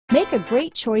Make a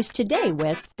great choice today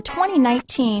with the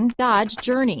 2019 Dodge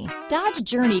Journey. Dodge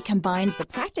Journey combines the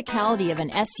practicality of an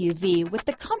SUV with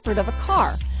the comfort of a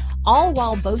car, all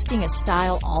while boasting a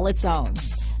style all its own.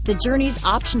 The Journey's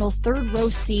optional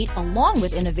third-row seat, along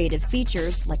with innovative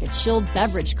features like a chilled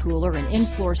beverage cooler and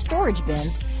in-floor storage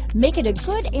bins, make it a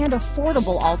good and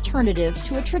affordable alternative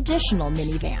to a traditional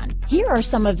minivan. Here are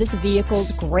some of this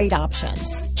vehicle's great options: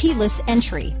 keyless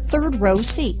entry, third-row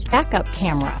seat, backup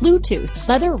camera, Bluetooth,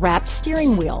 leather-wrapped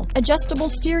steering wheel, adjustable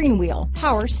steering wheel,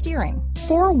 power steering,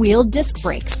 four-wheel disc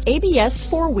brakes, ABS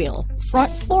four-wheel,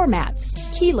 front floor mats,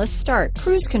 keyless start,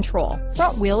 cruise control,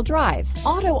 front-wheel drive,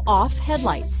 auto-off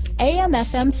headlights,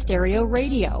 AM/FM stereo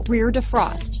radio, rear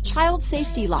defrost, child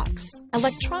safety locks,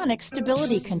 electronic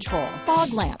stability control,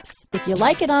 fog lamps. If you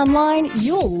like it online,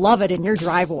 you'll love it in your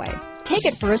driveway. Take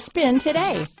it for a spin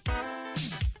today.